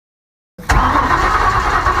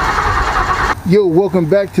Yo, welcome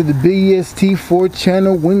back to the BST4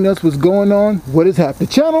 channel. Wingnuts, what's going on? What is happening?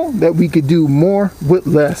 The channel that we could do more with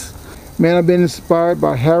less. Man, I've been inspired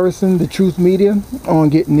by Harrison, the Truth Media, on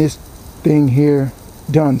getting this thing here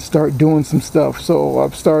done. Start doing some stuff. So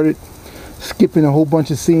I've started skipping a whole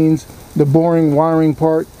bunch of scenes. The boring wiring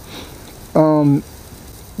part.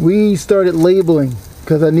 We started labeling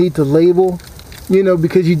because I need to label, you know,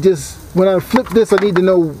 because when I flip this, I need to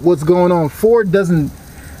know what's going on. Ford doesn't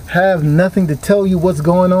have nothing to tell you what's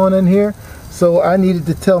going on in here, so I needed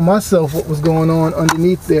to tell myself what was going on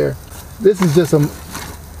underneath there. This is just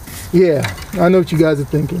yeah, I know what you guys are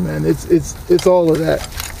thinking, man. It's all of that.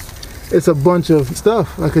 It's a bunch of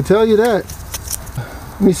stuff, I could tell you that.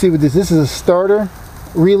 Let me see what this is. A starter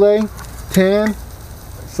relay tan.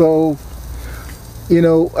 So, you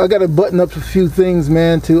know, I got to button up a few things,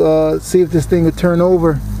 man, to see if this thing would turn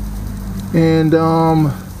over. And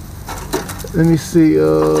let me see,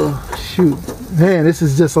 shoot, man, this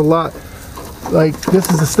is just a lot. Like, this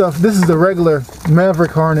is the stuff, this is the regular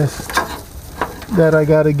Maverick harness that I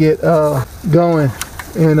gotta get going.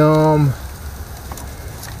 And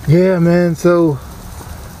yeah, man, so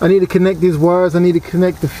I need to connect these wires. I need to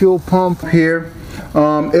connect the fuel pump here.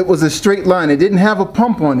 It was a straight line. It didn't have a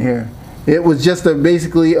pump on here. It was just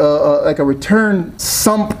basically like a return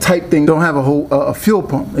sump type thing. Don't have a fuel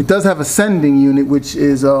pump. It does have a sending unit, which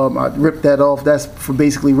is I ripped that off. That's for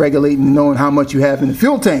basically regulating and knowing how much you have in the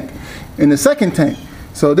fuel tank, in the second tank.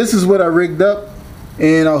 So this is what I rigged up,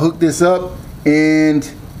 and I'll hook this up. And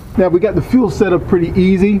now we got the fuel set up pretty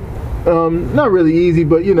easy. Not really easy,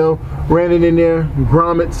 but you know, ran it in there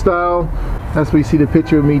grommet style. That's where you see the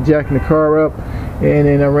picture of me jacking the car up. And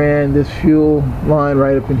then I ran this fuel line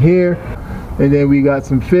right up in here. And then we got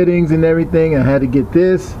some fittings and everything. I had to get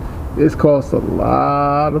this. This cost a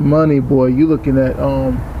lot of money, boy. You looking at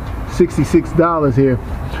 $66 here.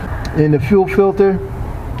 And the fuel filter,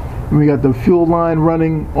 we got the fuel line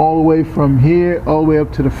running all the way from here all the way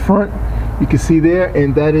up to the front. You can see there,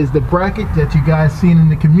 and that is the bracket that you guys seen in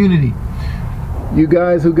the community. You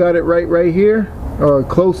guys who got it right here, or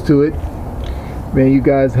close to it, man, you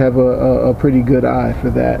guys have a pretty good eye for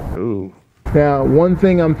that. Ooh. Now, one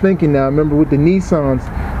thing I'm thinking now, remember with the Nissans,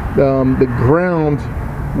 the ground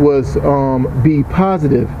was B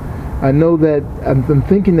positive. I know that, I'm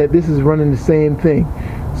thinking that this is running the same thing.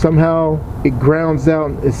 Somehow it grounds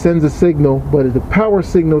out, it sends a signal, but the power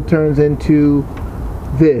signal turns into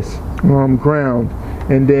this, ground.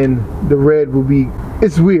 And then the red will be,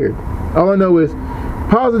 it's weird. All I know is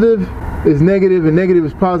positive is negative and negative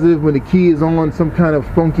is positive when the key is on some kind of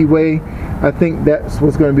funky way. I think that's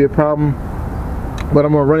what's going to be a problem, but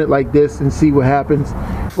I'm going to run it like this and see what happens.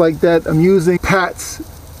 Like that, I'm using Pat's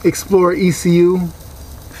Explorer ECU.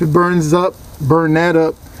 If it burns up, burn that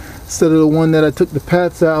up instead of the one that I took the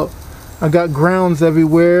Pat's out. I got grounds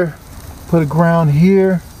everywhere. Put a ground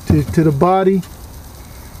here to the body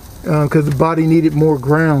because the body needed more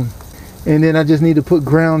ground, and then I just need to put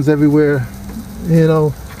grounds everywhere. You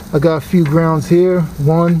know, I got a few grounds here,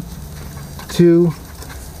 1, 2,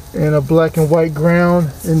 and a black and white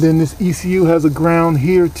ground, and then this ECU has a ground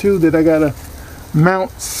here too that I gotta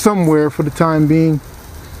mount somewhere for the time being,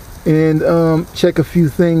 and check a few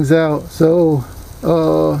things out. So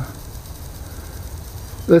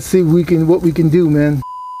let's see what we can do, man.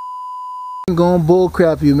 I'm going bull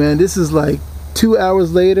crap you, man. This is like 2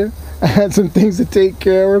 hours later. I had some things to take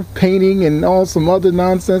care of, painting and all some other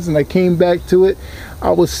nonsense, and I came back to it. I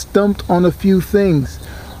was stumped on a few things.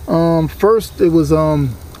 First, it was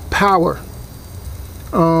power,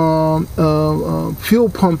 fuel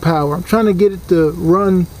pump power. I'm trying to get it to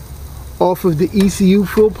run off of the ECU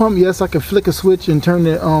fuel pump. Yes, I can flick a switch and turn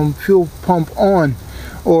the fuel pump on,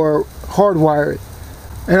 or hardwire it.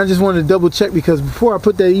 And I just wanted to double check, because before I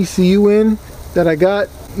put that ECU in that I got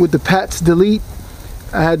with the Pat's delete,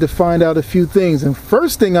 I had to find out a few things. And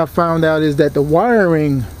first thing I found out is that the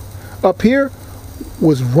wiring up here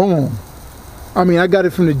was wrong. I mean, I got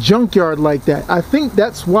it from the junkyard like that. I think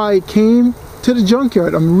that's why it came to the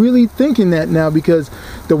junkyard. I'm really thinking that now, because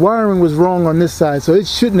the wiring was wrong on this side, so it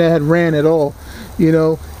shouldn't have ran at all. You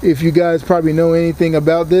know, if you guys probably know anything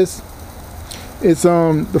about this, it's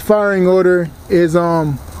the firing order is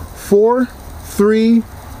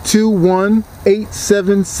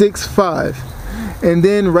 43218765. And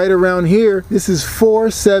then right around here, this is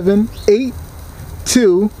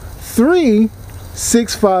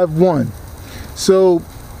 4782361. So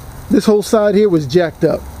this whole side here was jacked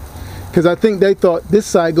up, because I think they thought this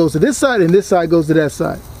side goes to this side and this side goes to that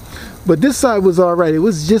side. But this side was all right. It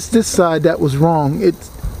was just this side that was wrong. It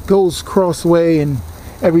goes crossway and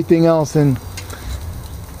everything else. And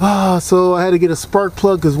So I had to get a spark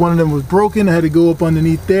plug because one of them was broken. I had to go up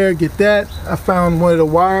underneath there, get that. I found one of the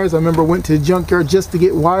wires. I remember I went to the junkyard just to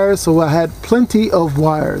get wires, so I had plenty of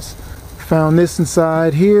wires. Found this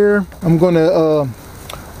inside here. I'm gonna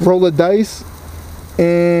roll a dice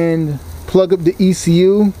and plug up the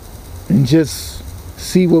ECU and just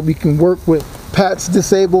see what we can work with. Pat's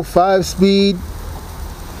disabled, 5-speed.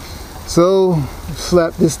 So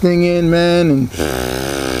slap this thing in, man, and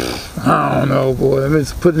I don't know, boy. I'm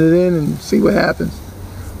just putting it in and see what happens.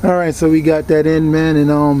 All right, so we got that in, man,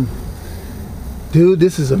 and dude,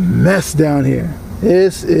 this is a mess down here.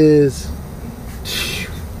 This is.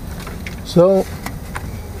 So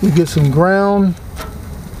we get some ground.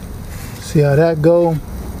 See how that go.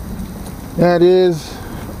 That is.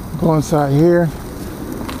 Go inside here.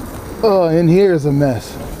 Oh, in here is a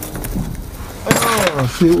mess. Oh,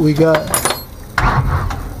 see what we got.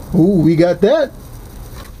 Ooh, we got that.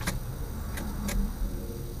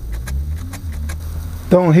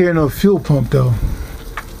 Don't hear no fuel pump though.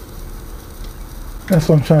 That's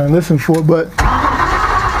what I'm trying to listen for, but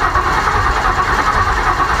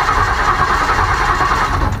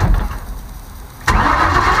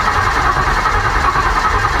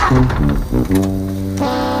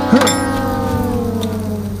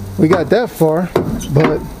we got that far,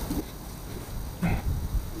 but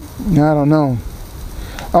I don't know.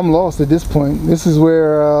 I'm lost at this point. This is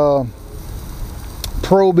where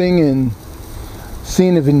probing and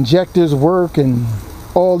seeing if injectors work and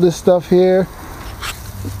all this stuff here.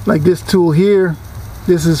 Like this tool here,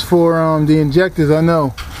 this is for the injectors. I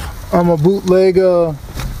know I'm a bootleg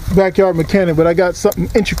backyard mechanic, but I got something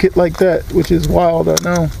intricate like that, which is wild. I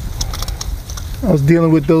know. I was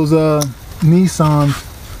dealing with those Nissans,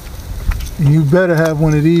 and you better have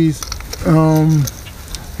one of these.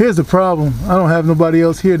 Here's the problem. I don't have nobody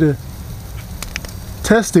else here to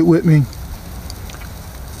test it with me.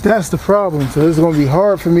 That's the problem. So it's going to be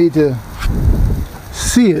hard for me to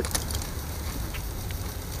see it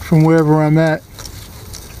from wherever I'm at.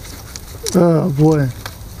 Oh boy.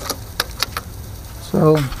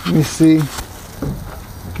 So let me see. You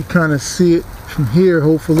can kind of see it from here,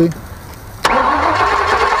 hopefully.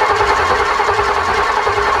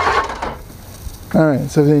 Alright,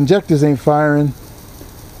 so if the injectors ain't firing,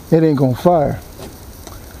 it ain't gonna fire.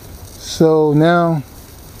 So now I'm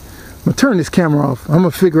gonna turn this camera off. I'm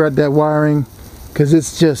gonna figure out that wiring because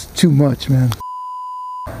it's just too much, man.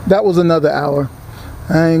 That was another hour.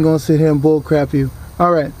 I ain't gonna sit here and bull crap you.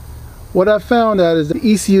 Alright, what I found out is the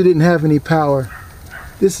ECU didn't have any power.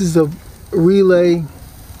 This is a relay.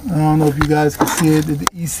 I don't know if you guys can see it. The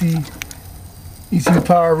ECU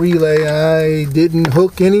power relay. I didn't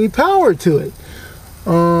hook any power to it.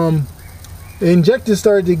 The injector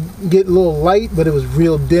started to get a little light, but it was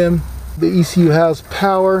real dim. The ECU has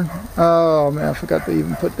power. Oh man, I forgot to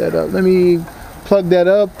even put that up. Let me plug that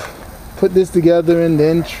up, put this together, and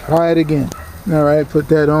then try it again. All right, put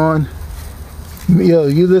that on. Yo,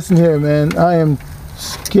 you listen here, man. I am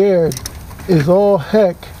scared as all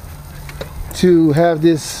heck to have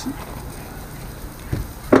this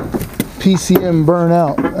PCM burn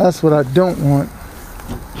out. That's what I don't want.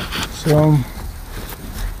 So,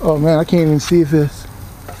 oh man, I can't even see if it's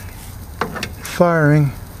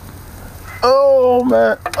firing. Oh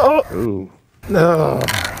man, oh. Ooh. Oh.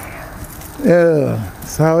 Yeah,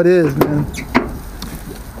 that's how it is, man.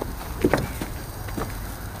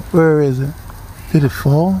 Where is it? Did it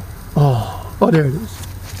fall? Oh, oh, there it is.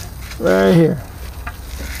 Right here.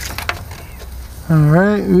 All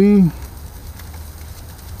right,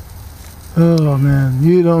 oh man,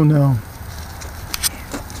 you don't know.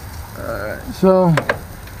 All right, so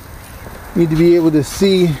need to be able to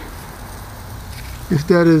see if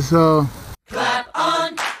that is clap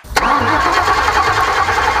on.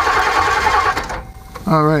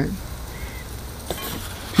 All right.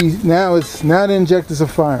 Now the injectors are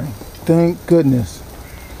firing. Thank goodness.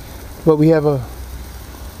 But we have a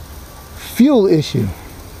fuel issue.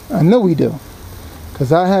 I know we do,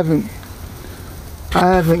 because I haven't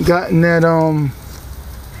gotten that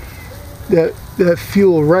that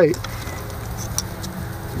fuel right.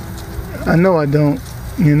 I know I don't,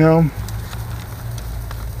 you know.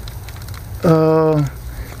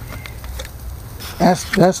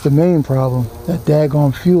 That's the main problem, that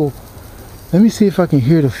daggone fuel. Let me see if I can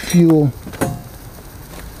hear the fuel.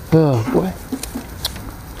 Oh boy.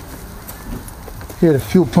 Hear the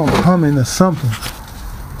fuel pump humming or something.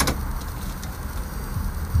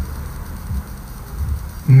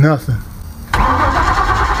 Nothing.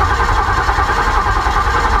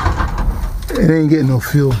 It ain't getting no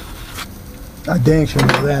fuel. I dang sure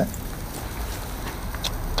know that.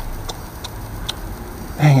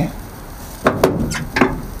 Dang it.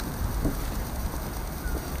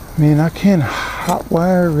 I mean, I can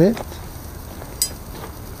hotwire it.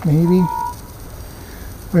 Maybe.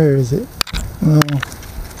 Where is it? Well,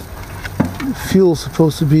 the fuel's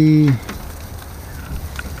supposed to be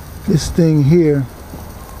this thing here.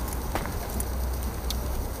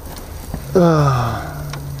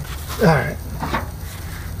 Alright.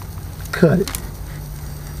 Cut it.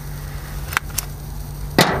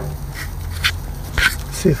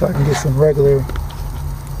 See if I can get some regular.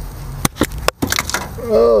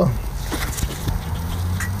 Oh.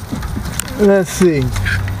 Let's see.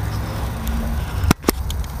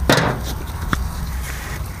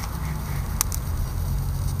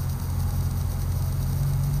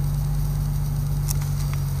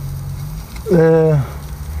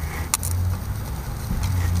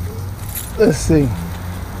 Let's see.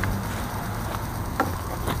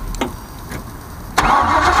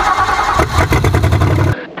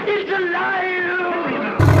 It's alive!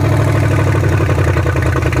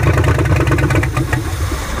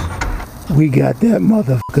 We got that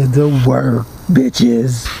motherfucker to work,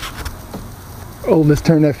 bitches. Oh, let's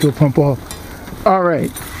turn that fuel pump off.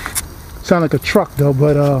 Alright. Sound like a truck though,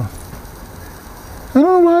 but I don't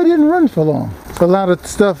know why I didn't run for long. It's a lot of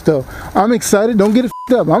stuff though. I'm excited. Don't get it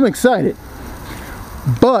f***ed up. I'm excited.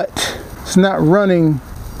 But it's not running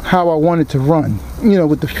how I want it to run. You know,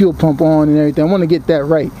 with the fuel pump on and everything. I want to get that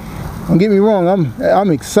right. Don't get me wrong. I'm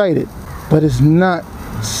excited. But it's not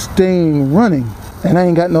staying running. And I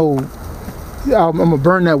ain't got no... I'm going to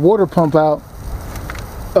burn that water pump out.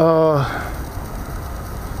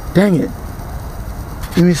 Dang it.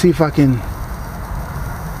 Let me see if I can...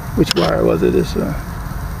 Which wire was it? This it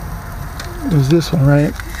was this one,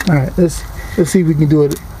 right? All right, let's see if we can do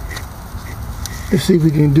it. Let's see if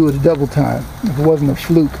we can do it a double time. If it wasn't a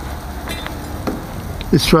fluke,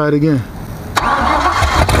 let's try it again.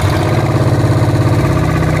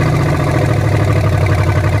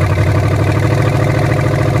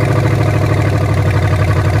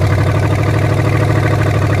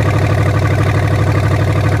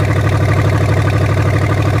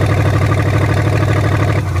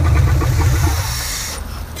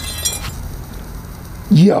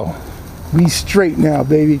 Yo, we straight now,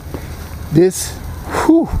 baby. This,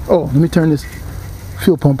 whew. Oh, let me turn this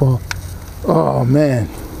fuel pump off. Oh man,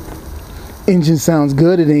 engine sounds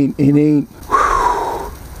good. It ain't.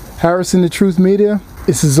 Whew. Harrison, the Truth Media,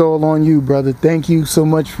 this is all on you, brother. Thank you so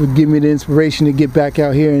much for giving me the inspiration to get back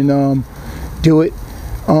out here and do it.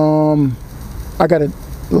 I got a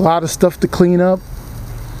lot of stuff to clean up.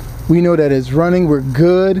 We know that it's running. We're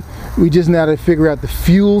good. We just now to figure out the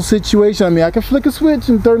fuel situation. I mean, I can flick a switch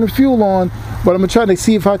and turn the fuel on, but I'm gonna try to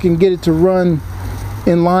see if I can get it to run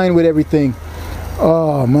in line with everything.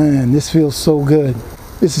 Oh man, this feels so good.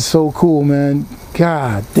 This is so cool, man.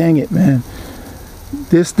 God dang it, man.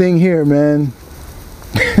 This thing here, man.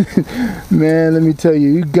 Man, let me tell you,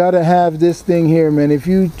 you gotta have this thing here, man. If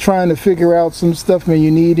you trying to figure out some stuff, man,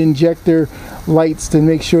 you need injector lights to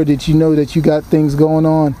make sure that you know that you got things going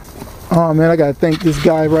on. Oh man, I gotta thank this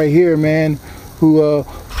guy right here, man, who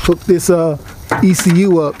hooked this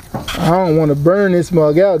ECU up. I don't want to burn this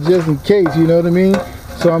mug out just in case, you know what I mean?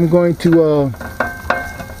 So I'm going to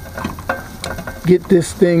get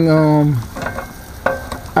this thing out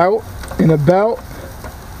and about.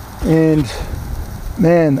 And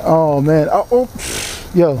man, oh man,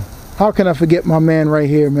 yo, how can I forget my man right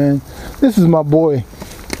here, man? This is my boy,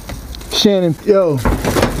 Shannon. Yo,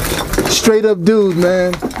 straight up dude,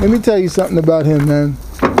 man. Let me tell you something about him, man.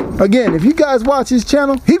 Again, if you guys watch his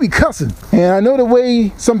channel, he be cussing. And I know the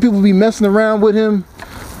way some people be messing around with him,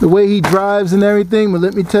 the way he drives and everything, but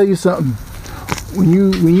let me tell you something. When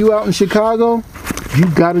you out in Chicago, you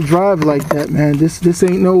gotta drive like that, man. This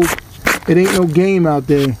ain't no, it ain't no game out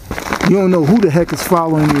there. You don't know who the heck is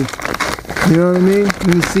following you. You know what I mean? Let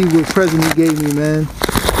me see what present he gave me, man.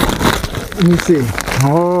 Let me see.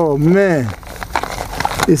 Oh man.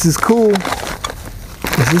 This is cool.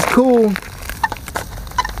 This is cool.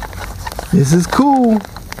 This is cool.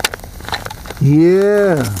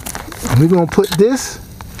 Yeah. We're gonna put this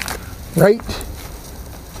right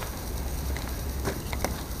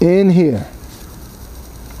in here.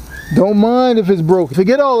 Don't mind if it's broken.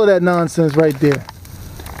 Forget all of that nonsense right there.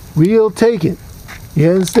 We'll take it.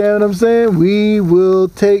 You understand what I'm saying? We will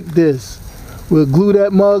take this. We'll glue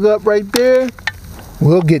that mug up right there.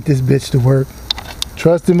 We'll get this bitch to work.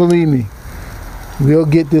 Trust and believe me. We'll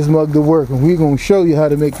get this mug to work, and we're going to show you how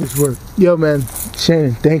to make this work. Yo, man,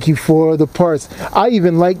 Shannon, thank you for the parts. I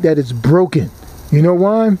even like that it's broken. You know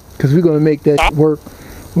why? Because we're going to make that work.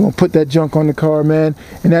 We're going to put that junk on the car, man.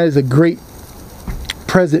 And that is a great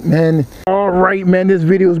present, man. All right, man, this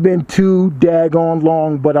video's been too daggone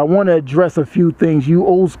long, but I want to address a few things. You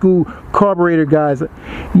old school carburetor guys,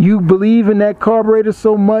 you believe in that carburetor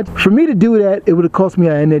so much. For me to do that, it would have cost me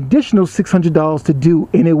an additional $600 to do,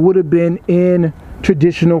 and it would have been in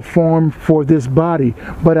traditional form for this body.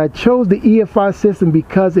 But I chose the EFI system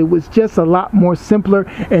because it was just a lot more simpler,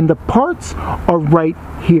 and the parts are right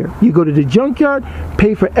here. You go to the junkyard,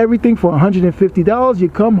 pay for everything for $150, you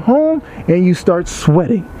come home and you start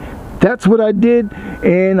sweating. That's what I did,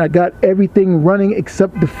 and I got everything running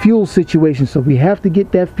except the fuel situation. So we have to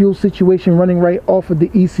get that fuel situation running right off of the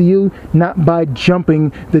ECU, not by jumping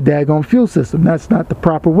the daggone fuel system. That's not the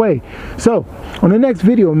proper way. So on the next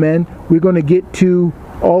video, man, we're going to get to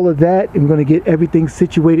all of that, and we're going to get everything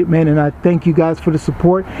situated, man. And I thank you guys for the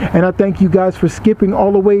support, and I thank you guys for skipping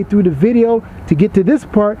all the way through the video to get to this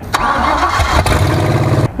part.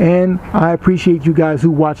 And I appreciate you guys who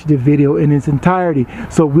watched the video in its entirety.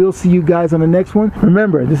 So we'll see you guys on the next one.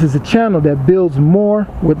 Remember, this is a channel that builds more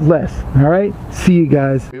with less. All right, see you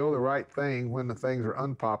guys. Build the right thing when the things are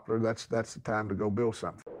unpopular. That's the time to go build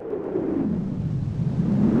something.